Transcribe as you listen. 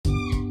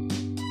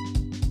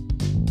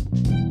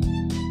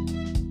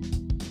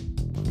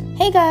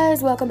Hey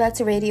guys, welcome back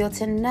to Radio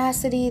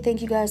Tenacity.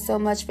 Thank you guys so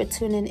much for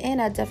tuning in.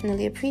 I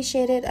definitely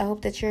appreciate it. I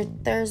hope that your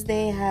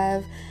Thursday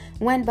have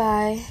went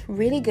by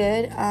really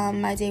good.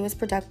 My day was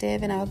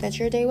productive and I hope that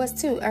your day was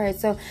too. All right,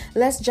 so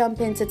let's jump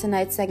into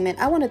tonight's segment.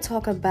 I want to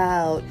talk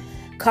about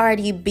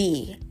Cardi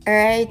B. All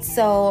right,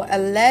 so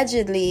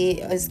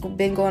allegedly it's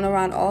been going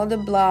around all the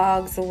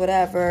blogs or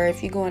whatever.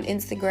 If you go on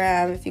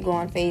Instagram, if you go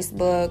on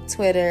Facebook,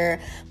 Twitter,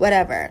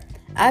 whatever,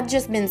 I've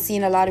just been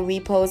seeing a lot of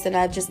reposts and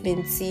I've just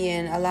been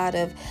seeing a lot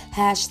of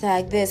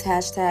hashtag this,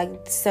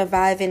 hashtag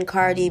surviving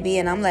Cardi B.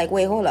 And I'm like,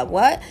 wait, hold up,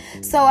 what?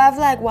 So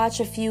I've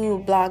watched a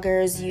few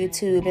bloggers,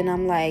 YouTube, and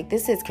I'm like,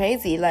 this is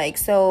crazy.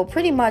 So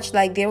pretty much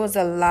there was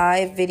a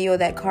live video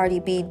that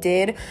Cardi B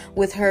did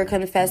with her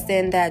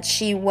confessing that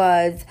she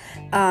was,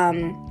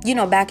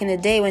 back in the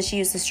day when she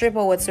used to strip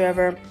or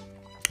whatsoever.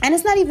 And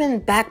it's not even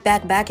back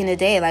in the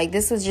day.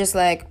 This was just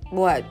 7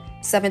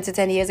 to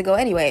 10 years ago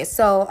anyway.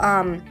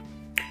 So,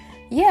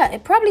 yeah,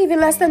 it probably even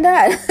less than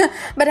that.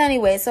 But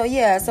anyway,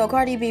 so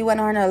Cardi B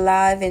went on her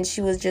live and she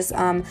was just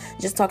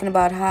talking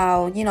about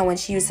how, when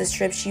she used to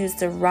strip, she used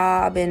to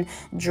rob and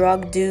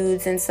drug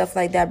dudes and stuff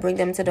like that, bring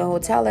them to the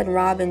hotel and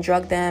rob and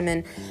drug them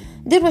and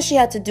did what she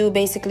had to do,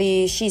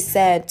 basically, she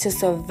said, to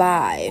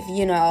survive,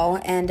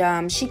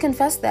 and she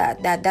confessed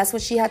that's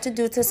what she had to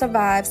do to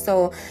survive.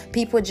 So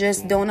people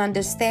just don't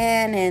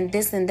understand and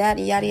this and that,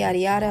 yada, yada,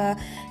 yada.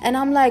 And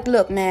I'm like,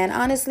 look, man,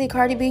 honestly,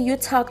 Cardi B, you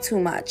talk too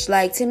much.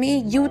 To me,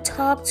 you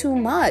talk too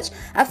much.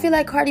 I feel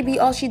like Cardi B,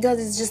 all she does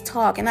is just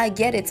talk. And I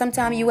get it.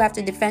 Sometimes you have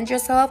to defend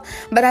yourself.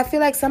 But I feel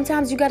like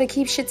sometimes you got to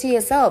keep shit to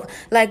yourself.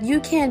 You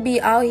can't be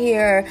out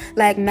here,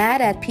 mad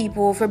at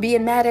people for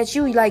being mad at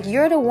you.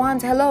 You're the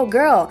ones, hello,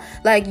 girl.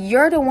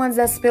 You're the ones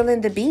that's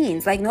spilling the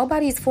beans.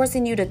 Nobody's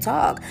forcing you to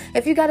talk.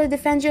 If you got to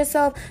defend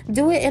yourself,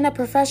 do it in a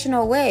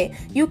professional way.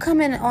 You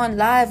coming on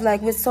live,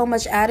 with so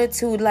much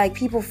attitude,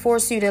 people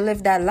force you to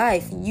live that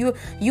life. You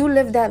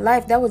live that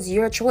life. That was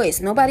your choice.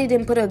 Nobody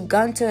didn't put a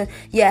gun to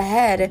your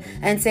head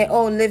and say,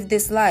 oh, live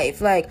this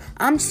life.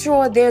 I'm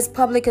sure there's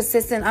public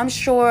assistance. I'm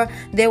sure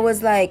there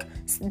was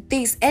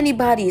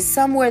anybody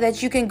somewhere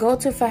that you can go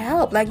to for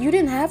help. You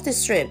didn't have to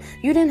strip.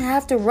 You didn't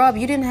have to rob.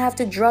 You didn't have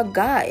to drug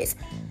guys.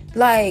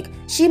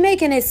 She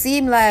making it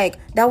seem like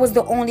that was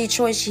the only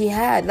choice she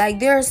had.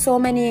 There are so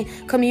many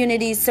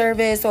community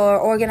service or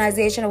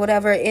organization or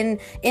whatever in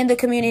the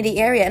community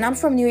area. And I'm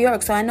from New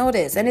York, so I know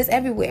this. And it's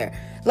everywhere.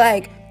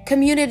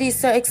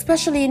 Communities,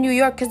 especially in New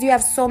York, because you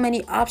have so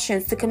many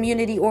options to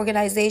community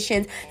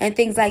organizations and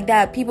things like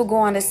that. People go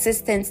on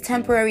assistance,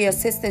 temporary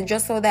assistance,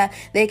 just so that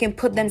they can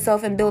put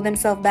themselves and build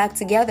themselves back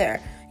together.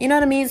 You know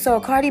what I mean? So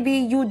Cardi B,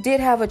 you did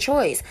have a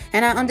choice.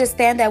 And I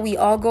understand that we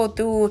all go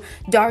through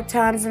dark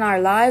times in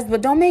our lives,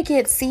 but don't make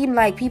it seem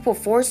like people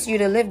force you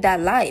to live that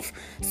life.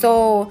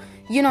 So,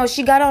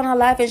 she got on her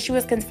life and she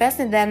was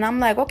confessing that. And I'm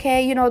like,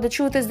 okay, the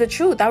truth is the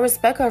truth. I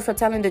respect her for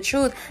telling the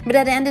truth. But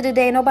at the end of the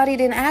day, nobody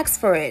didn't ask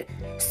for it.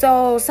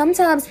 So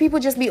sometimes people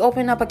just be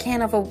opening up a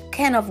can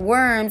of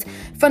worms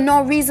for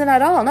no reason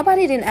at all.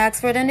 Nobody didn't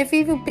ask for it. And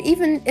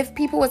even if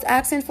people was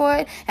asking for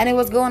it and it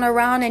was going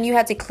around and you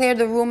had to clear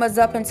the rumors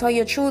up and tell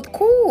your truth,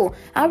 cool.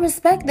 I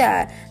respect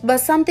that. But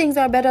some things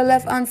are better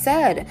left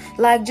unsaid.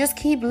 Just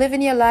keep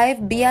living your life,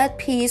 be at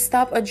peace,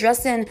 stop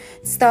addressing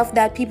stuff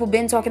that people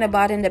been talking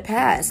about in the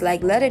past.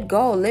 Let it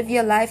go, live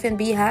your life and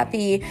be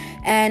happy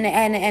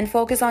and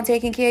focus on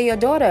taking care of your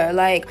daughter.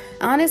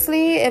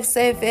 Honestly,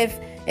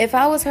 if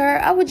I was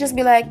her, I would just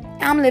be like,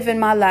 I'm living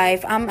my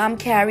life. I'm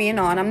carrying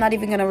on. I'm not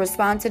even going to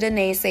respond to the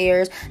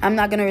naysayers. I'm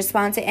not going to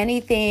respond to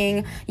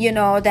anything,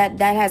 that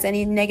has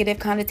any negative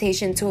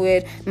connotation to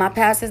it. My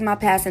past is my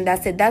past and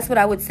that's it. That's what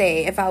I would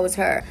say if I was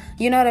her.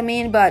 You know what I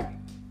mean? But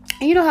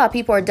you know how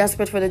people are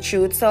desperate for the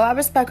truth. So I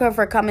respect her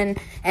for coming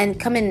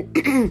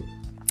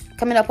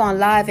up on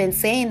live and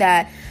saying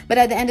that. But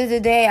at the end of the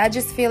day, I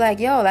just feel like,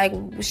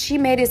 she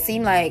made it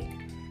seem like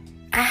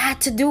I had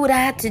to do what I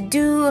had to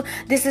do.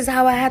 This is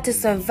how I had to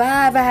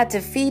survive. I had to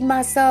feed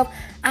myself.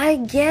 I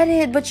get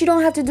it, but you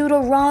don't have to do the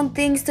wrong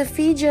things to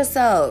feed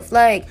yourself.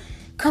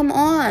 Come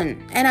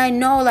on. And I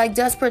know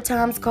desperate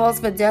times calls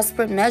for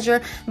desperate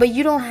measure, but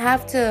you don't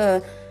have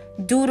to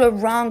do the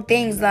wrong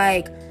things.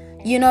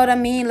 You know what I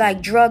mean?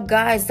 Drug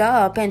guys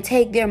up and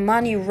take their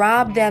money,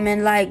 rob them,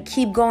 and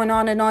keep going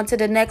on and on to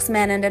the next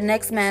man and the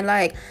next man.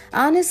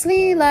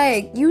 Honestly,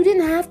 you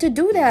didn't have to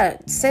do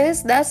that,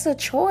 sis. That's a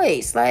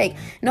choice.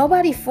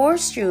 Nobody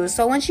forced you.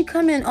 So when she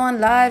coming on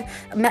live,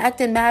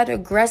 acting mad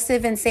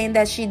aggressive and saying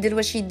that she did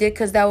what she did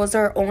because that was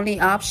her only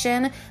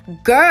option,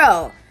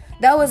 girl,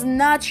 that was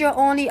not your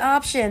only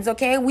options,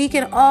 okay? We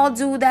can all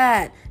do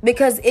that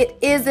because it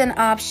is an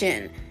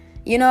option.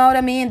 You know what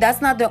I mean? That's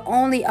not the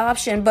only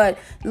option. But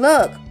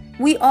look,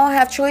 we all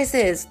have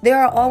choices. There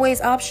are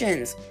always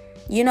options.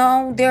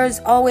 There's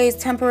always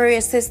temporary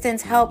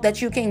assistance help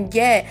that you can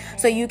get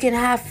so you can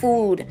have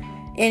food.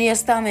 in your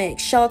stomach,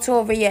 shelter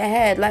over your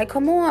head. Like,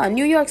 come on.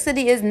 New York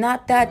City is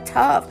not that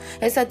tough.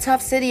 It's a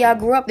tough city. I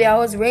grew up there. I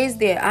was raised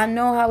there. I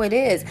know how it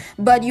is.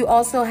 But you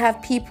also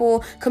have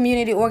people,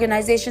 community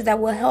organizations that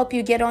will help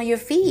you get on your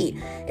feet.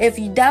 If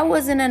that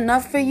wasn't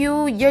enough for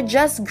you, you're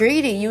just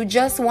greedy. You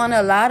just want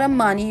a lot of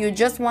money. You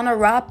just want to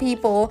rob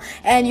people,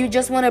 and you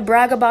just want to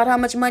brag about how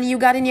much money you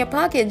got in your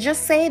pocket.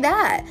 Just say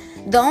that.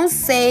 Don't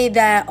say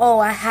that, oh,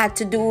 I had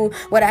to do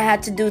what I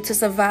had to do to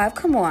survive.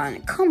 Come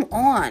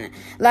on.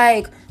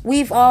 Like,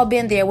 we've all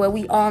been there where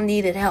we all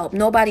needed help.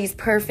 Nobody's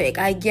perfect.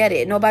 I get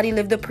it. Nobody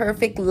lived a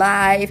perfect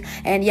life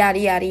and yada,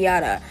 yada,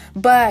 yada.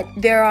 But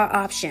there are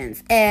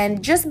options.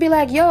 And just be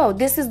like, yo,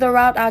 this is the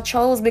route I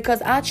chose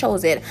because I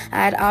chose it.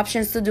 I had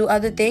options to do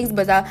other things,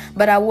 but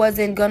I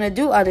wasn't going to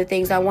do other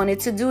things. I wanted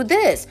to do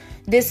this.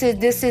 This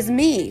is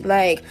me.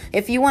 Like,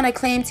 if you want to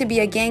claim to be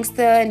a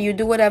gangster and you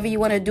do whatever you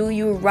want to do,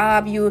 you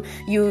rob, you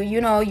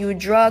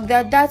drug,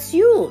 that's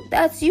you.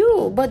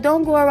 But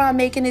don't go around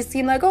making it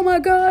seem like, oh my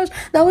gosh,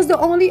 that was the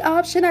only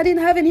option. I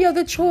didn't have any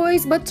other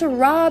choice but to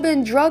rob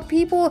and drug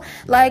people.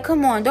 Like,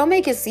 come on, don't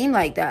make it seem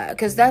like that,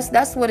 because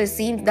that's what it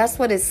seems. That's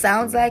what it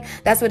sounds like.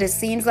 That's what it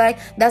seems like.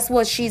 That's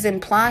what she's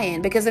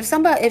implying. Because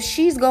if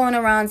she's going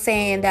around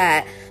saying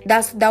that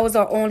was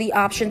our only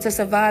option to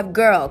survive,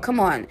 girl, come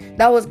on,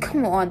 that was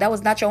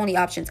not your only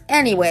options.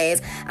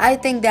 Anyways, I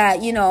think that,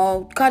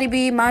 Cardi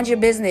B, mind your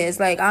business.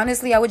 Like,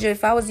 honestly,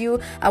 if I was you,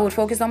 I would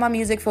focus on my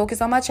music,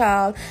 focus on my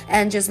child,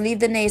 and just leave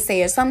the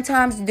naysayers.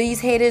 Sometimes these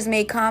haters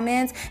make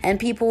comments and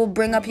people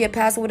bring up your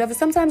past or whatever.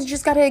 Sometimes you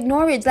just gotta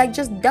ignore it. Like,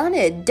 just done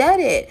it, dead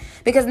it.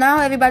 Because now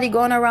everybody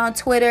going around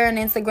Twitter and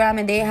Instagram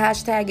and they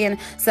hashtagging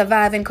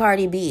surviving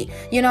Cardi B.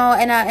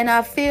 And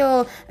I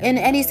feel in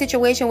any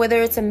situation,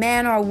 whether it's a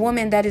man or a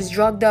woman that is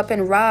drugged up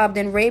and robbed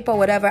and raped or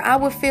whatever, I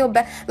would feel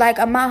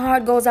like my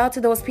heart goes out to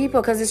those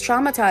people, because it's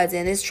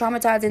traumatizing. It's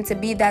traumatizing to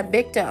be that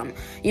victim,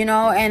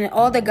 and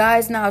all the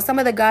guys now, some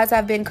of the guys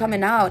have been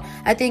coming out.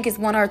 I think it's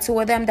one or two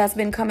of them that's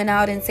been coming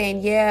out and saying,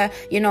 yeah,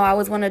 I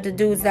was one of the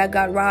dudes that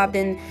got robbed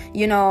and,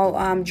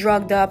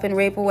 drugged up and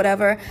raped or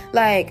whatever.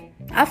 Like,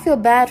 I feel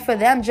bad for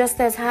them, just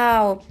as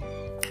how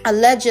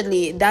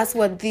allegedly that's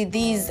what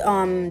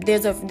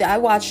I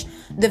watched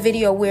the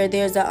video where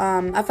there's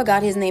I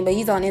forgot his name, but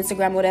he's on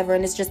Instagram, whatever,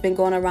 and it's just been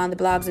going around the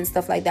blogs and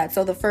stuff like that.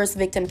 So the first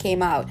victim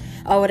came out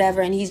or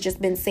whatever, and he's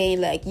just been saying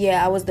like,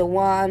 yeah, I was the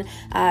one.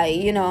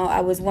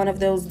 I was one of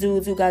those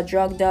dudes who got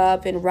drugged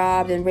up and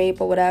robbed and raped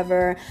or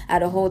whatever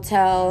at a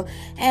hotel.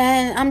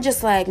 And I'm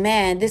just like,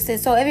 man, this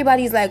is so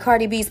everybody's like,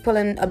 Cardi B's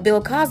pulling a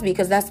Bill Cosby,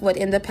 because that's what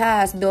in the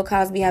past Bill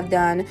Cosby have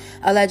done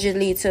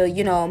allegedly to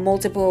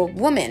multiple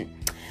women.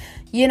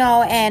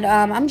 And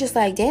I'm just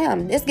like,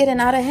 damn, it's getting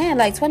out of hand.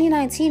 Like,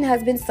 2019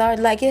 has been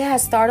started, like, it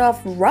has started off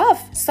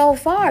rough so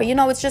far.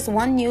 It's just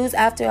one news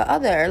after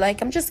other.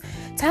 Like, I'm just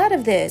tired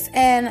of this.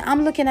 And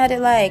I'm looking at it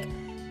like,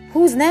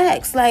 who's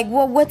next? Like,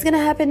 what's gonna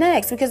happen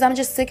next? Because I'm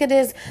just sick of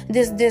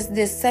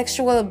this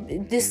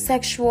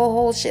sexual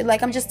whole shit.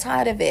 Like, I'm just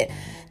tired of it.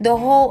 The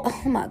whole,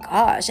 oh my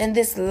gosh, and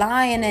this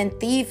lying and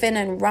thieving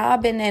and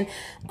robbing and,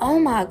 oh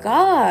my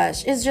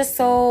gosh, it's just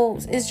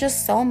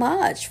so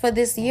much for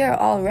this year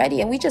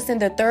already. And we just in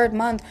the third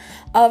month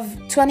of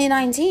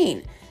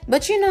 2019.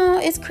 But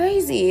it's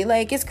crazy.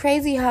 Like, it's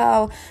crazy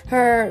how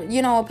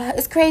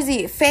it's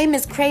crazy. Fame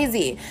is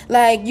crazy.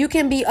 Like, you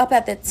can be up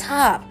at the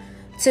top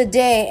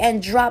today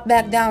and drop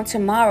back down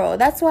tomorrow.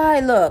 That's why,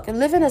 look,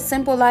 living a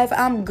simple life,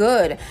 I'm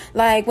good.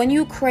 Like, when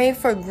you crave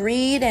for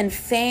greed and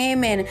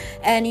fame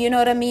and you know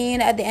what I mean,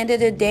 at the end of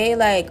the day,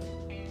 like,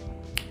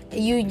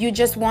 you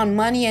just want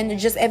money, and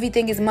just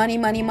everything is money.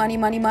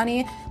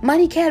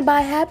 Money can't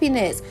buy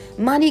happiness.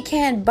 Money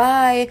can't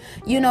buy,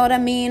 you know what I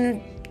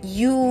mean,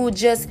 you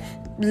just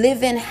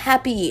living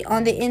happy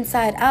on the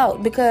inside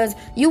out. Because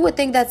you would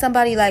think that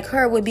somebody like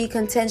her would be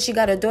content. She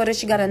got a daughter,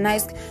 she got a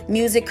nice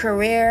music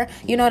career,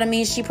 you know what I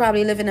mean, she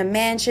probably live in a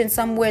mansion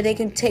somewhere. They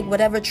can take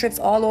whatever trips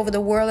all over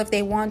the world if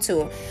they want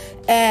to,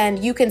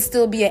 and you can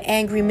still be an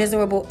angry,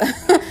 miserable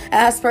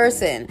ass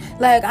person.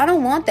 Like, I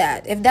don't want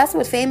that. If that's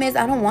what fame is,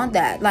 I don't want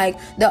that. Like,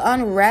 the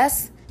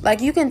unrest, like,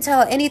 you can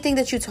tell anything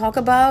that you talk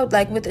about,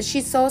 like,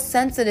 she's so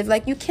sensitive.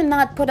 Like, you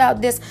cannot put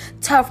out this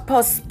tough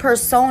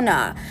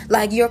persona.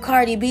 Like, you're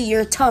Cardi B,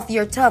 you're tough.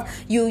 You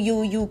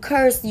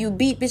curse, you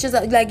beat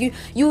bitches. Like,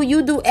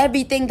 you do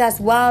everything that's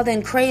wild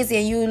and crazy,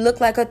 and you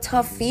look like a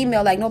tough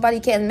female. Like, nobody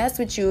can mess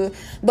with you.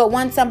 But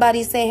when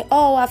somebody say,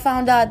 oh, I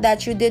found out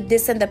that you did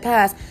this in the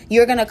past,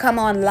 you're gonna come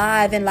on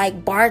live and,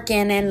 like,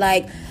 barking and,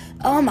 like,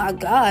 oh my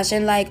gosh,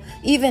 and like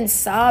even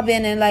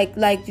sobbing and like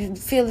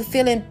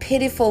feeling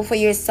pitiful for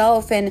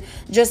yourself, and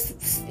just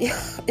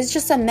it's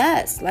just a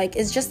mess. Like,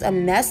 it's just a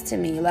mess to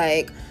me.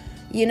 Like,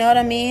 you know what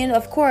I mean?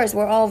 Of course,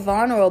 we're all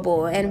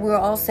vulnerable and we're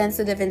all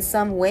sensitive in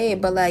some way,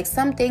 but like,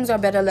 some things are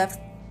better left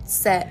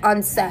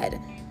unsaid.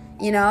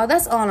 You know,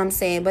 that's all I'm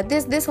saying. But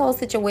this whole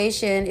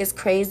situation is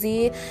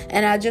crazy,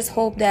 and I just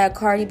hope that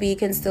Cardi B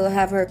can still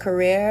have her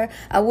career.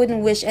 I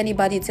wouldn't wish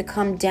anybody to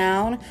come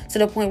down to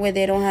the point where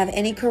they don't have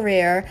any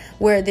career,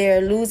 where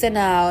they're losing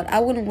out. I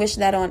wouldn't wish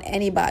that on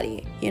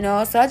anybody, you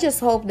know. So I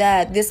just hope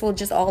that this will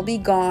just all be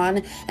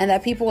gone, and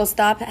that people will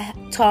stop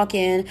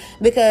talking,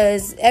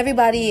 because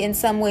everybody in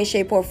some way,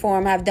 shape, or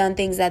form have done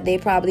things that they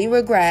probably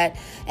regret.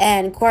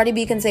 And Cardi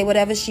B can say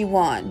whatever she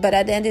wants, but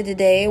at the end of the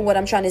day, what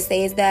I'm trying to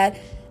say is that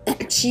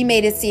she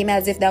made it seem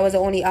as if that was the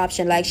only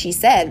option. Like she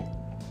said,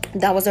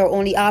 that was her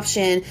only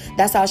option.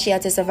 That's how she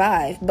had to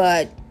survive.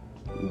 But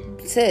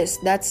sis,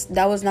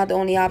 that was not the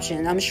only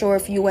option. I'm sure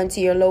if you went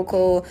to your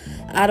local,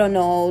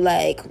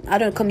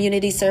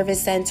 community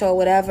service center or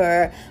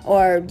whatever,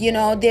 or, you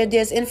know,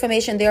 there's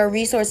information, there are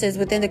resources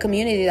within the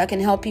community that can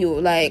help you,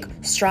 like,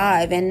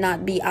 strive and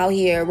not be out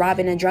here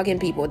robbing and drugging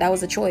people. That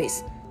was a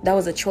choice.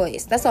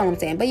 That's all I'm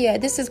saying. But yeah,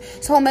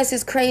 this whole mess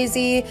is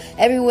crazy.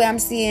 Everywhere I'm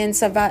seeing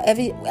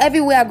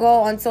everywhere I go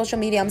on social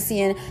media, I'm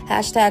seeing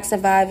hashtag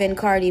surviving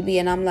Cardi B,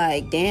 and I'm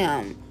like,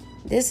 damn,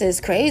 this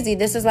is crazy.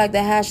 This is like the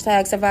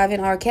hashtag surviving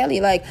R. Kelly.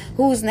 Like,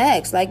 who's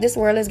next? Like, this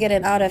world is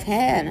getting out of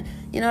hand.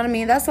 You know what I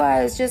mean? That's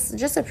why it's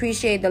just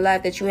appreciate the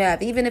life that you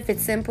have. Even if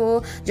it's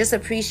simple, just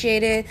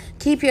appreciate it.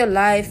 Keep your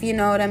life, you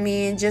know what I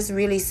mean, just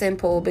really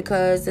simple,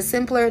 because the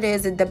simpler it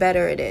is, the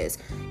better it is.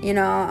 You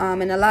know,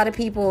 and a lot of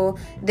people,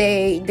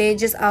 they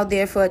just out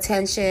there for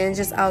attention,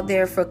 just out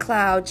there for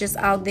clout, just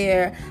out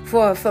there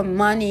for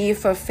money,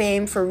 for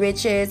fame, for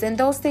riches, and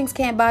those things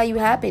can't buy you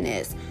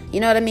happiness.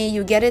 You know what I mean?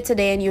 You get it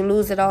today and you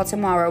lose it all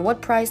tomorrow.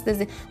 What price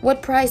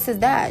is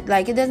that?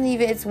 Like, it doesn't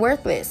even, it's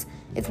worthless.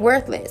 It's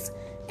worthless.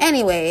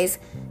 Anyways,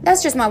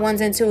 that's just my ones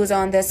and twos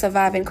on the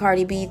surviving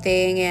Cardi B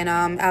thing and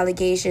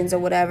allegations or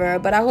whatever.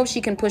 But I hope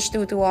she can push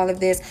through all of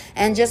this.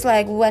 And just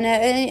like when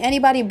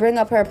anybody bring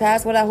up her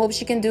past, what I hope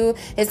she can do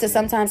is to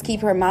sometimes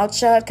keep her mouth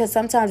shut. Because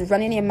sometimes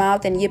running your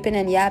mouth and yipping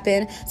and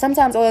yapping,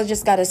 sometimes all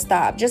just got to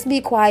stop. Just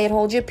be quiet,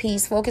 hold your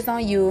peace, focus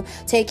on you,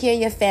 take care of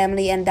your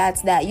family, and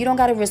that's that. You don't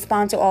got to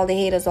respond to all the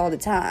haters all the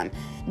time.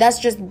 That's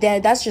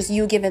just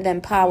you giving them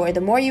power.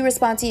 The more you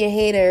respond to your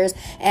haters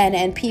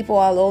and people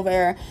all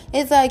over,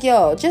 it's like,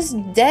 yo, just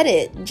dead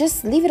it.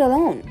 Just leave it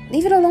alone.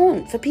 Leave it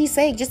alone. For peace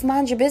sake, just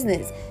mind your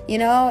business, you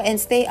know, and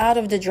stay out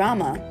of the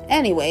drama.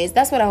 Anyways,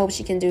 that's what I hope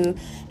she can do.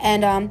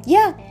 And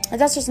yeah,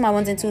 that's just my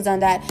ones and twos on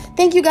that.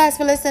 Thank you guys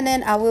for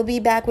listening. I will be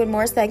back with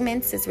more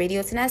segments. It's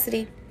Radio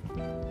Tenacity.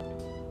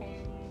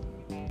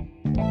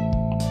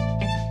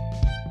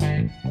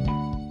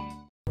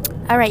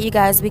 All right, you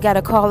guys, we got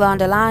a call on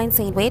the line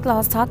saying weight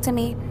loss. Talk to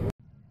me.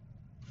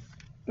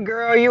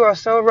 Girl, you are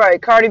so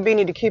right. Cardi B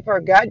need to keep her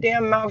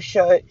goddamn mouth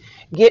shut,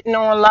 getting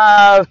on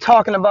live,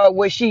 talking about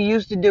what she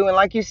used to do. And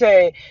like you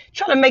said,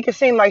 trying to make it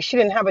seem like she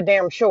didn't have a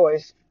damn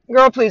choice.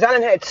 Girl, please, I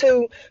done had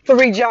 2,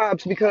 3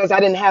 jobs because I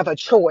didn't have a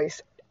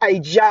choice, a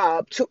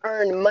job to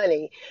earn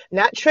money.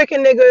 Not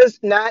tricking niggas,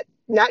 not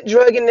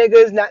drugging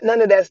niggas, not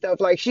none of that stuff.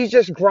 Like, she's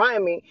just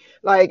grimy.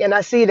 Like, and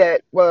I see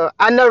that. Well,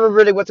 I never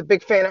really was a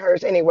big fan of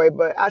hers anyway,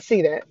 but I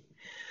see that.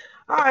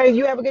 All right,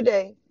 you have a good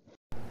day.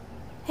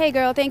 Hey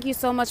girl, thank you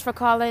so much for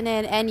calling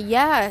in. And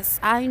yes,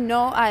 I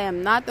know I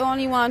am not the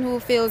only one who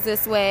feels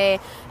this way.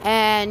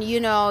 And you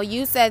know,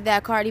 you said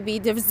that Cardi B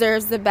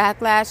deserves the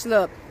backlash.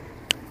 Look,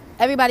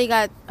 everybody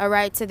got a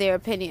right to their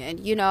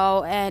opinion, you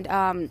know,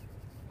 and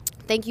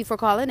thank you for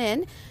calling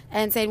in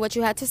and saying what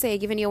you had to say,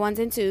 giving your ones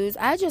and twos.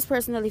 I just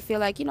personally feel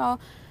like, you know,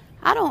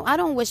 I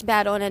don't wish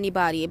bad on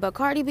anybody, but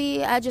Cardi B,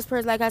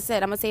 like I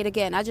said, I'm gonna say it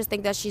again. I just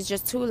think that she's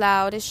just too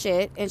loud as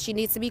shit, and she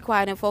needs to be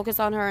quiet and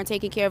focus on her and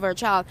taking care of her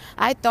child.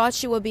 I thought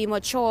she would be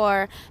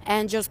mature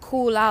and just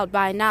cool out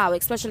by now,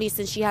 especially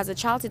since she has a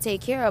child to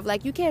take care of.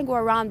 Like, you can't go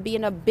around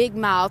being a big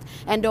mouth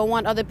and don't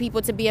want other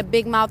people to be a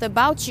big mouth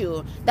about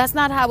you. That's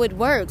not how it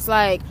works.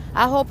 Like,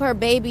 I hope her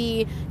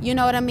baby, you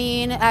know what I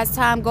mean, as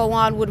time go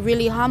on, would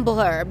really humble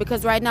her,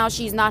 because right now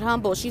she's not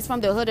humble. She's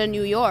from the hood of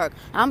New York.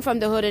 I'm from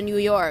the hood of New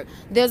York.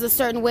 There's a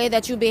certain way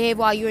that you behave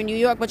while you're in New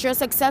York, but you're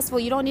successful.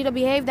 You don't need to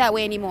behave that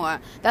way anymore.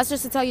 That's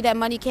just to tell you that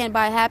money can't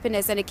buy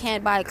happiness and it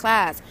can't buy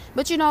class.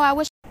 But you know, I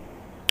wish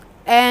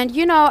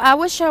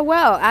her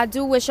well. I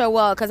do wish her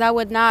well, because I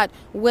would not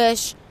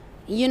wish,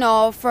 you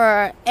know,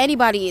 for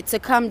anybody to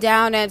come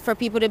down and for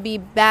people to be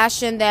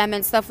bashing them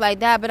and stuff like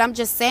that. But I'm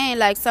just saying,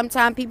 like,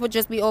 sometimes people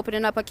just be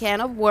opening up a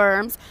can of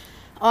worms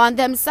on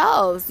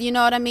themselves, you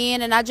know what I mean?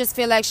 And I just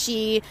feel like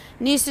she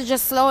needs to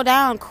just slow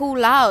down,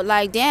 cool out.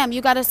 Like, damn, you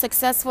got a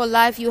successful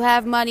life, you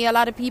have money. A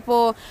lot of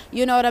people,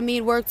 you know what I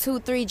mean, work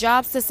 2, 3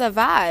 jobs to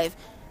survive.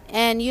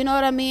 And you know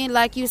what I mean?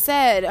 Like you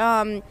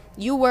said,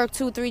 you work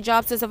 2, 3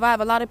 jobs to survive.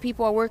 A lot of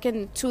people are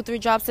working 2, 3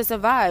 jobs to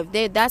survive.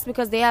 That's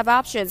because they have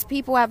options.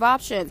 People have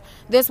options.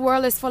 This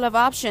world is full of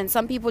options.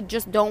 Some people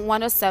just don't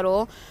want to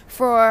settle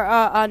for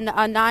a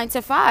 9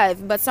 to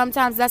 5. But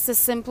sometimes that's the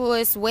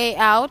simplest way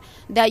out,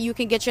 that you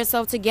can get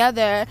yourself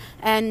together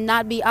and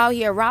not be out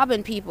here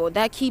robbing people.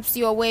 That keeps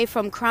you away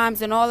from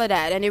crimes and all of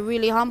that. And it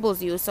really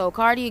humbles you. So,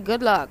 Cardi,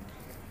 good luck.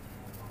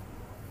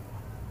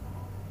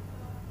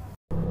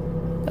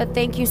 But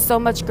thank you so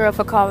much, girl,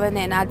 for calling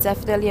in. I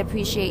definitely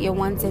appreciate your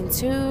ones and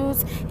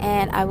twos.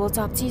 And I will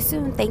talk to you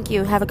soon. Thank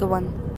you. Have a good one.